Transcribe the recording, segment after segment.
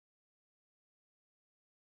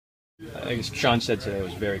I guess Sean said today it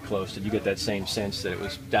was very close. Did you get that same sense that it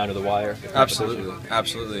was down to the wire? Absolutely,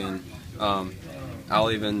 absolutely. And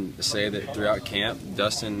I'll even say that throughout camp,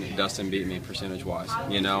 Dustin beat me percentage-wise.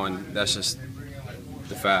 And that's just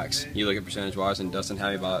the facts. You look at percentage-wise, and Dustin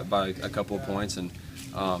had me by a couple of points, and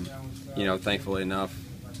thankfully enough,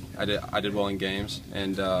 I did well in games,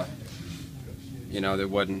 and it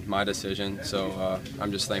wasn't my decision. So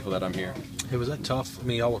I'm just thankful that I'm here. Hey, was that tough? I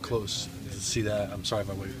mean, y'all were close to see that. I'm sorry if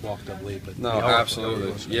I walked up late, but no,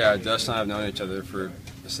 absolutely. Yeah, Dustin and I have known each other for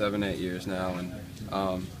 7-8 years now,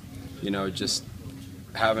 and just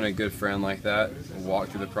having a good friend like that walk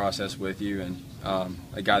through the process with you, and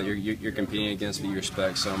a guy that you're competing against that you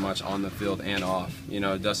respect so much on the field and off.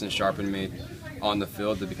 Dustin sharpened me on the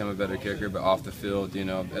field to become a better kicker, but off the field,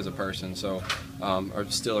 as a person. So, are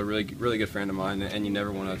still a really good friend of mine, and you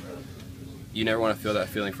never want to feel that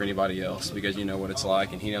feeling for anybody else, because you know what it's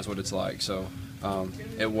like, and he knows what it's like. So,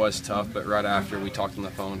 it was tough, but right after we talked on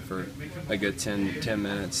the phone for a good 10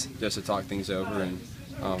 minutes just to talk things over, and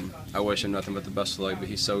I wish him nothing but the best of luck, but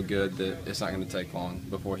he's so good that it's not going to take long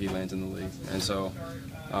before he lands in the league. And so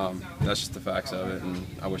that's just the facts of it, and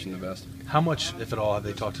I wish him the best. How much, if at all, have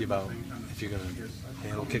they talked to you about if you're going to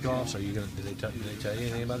handle kickoffs? Did they tell you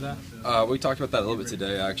anything about that? We talked about that a little bit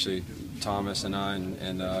today, actually, Thomas and I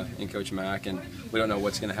and Coach Mack, and we don't know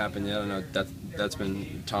what's going to happen yet. I know that's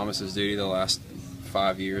been Thomas's duty the last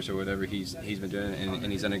 5 years or whatever he's been doing,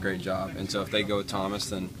 and he's done a great job. And so if they go with Thomas,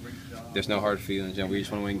 then there's no hard feelings. We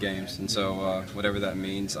just want to win games, and so whatever that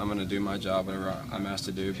means, I'm going to do my job, whatever I'm asked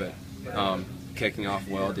to do. But kicking off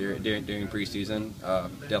well during preseason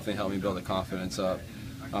definitely helped me build the confidence up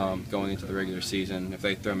going into the regular season. If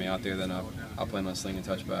they throw me out there, then I'll plan on slinging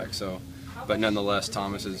touchback. So, but nonetheless,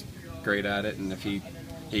 Thomas is great at it, and if he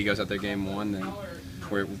goes out there game one, then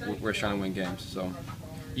we're trying to win games. So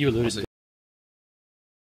you alluded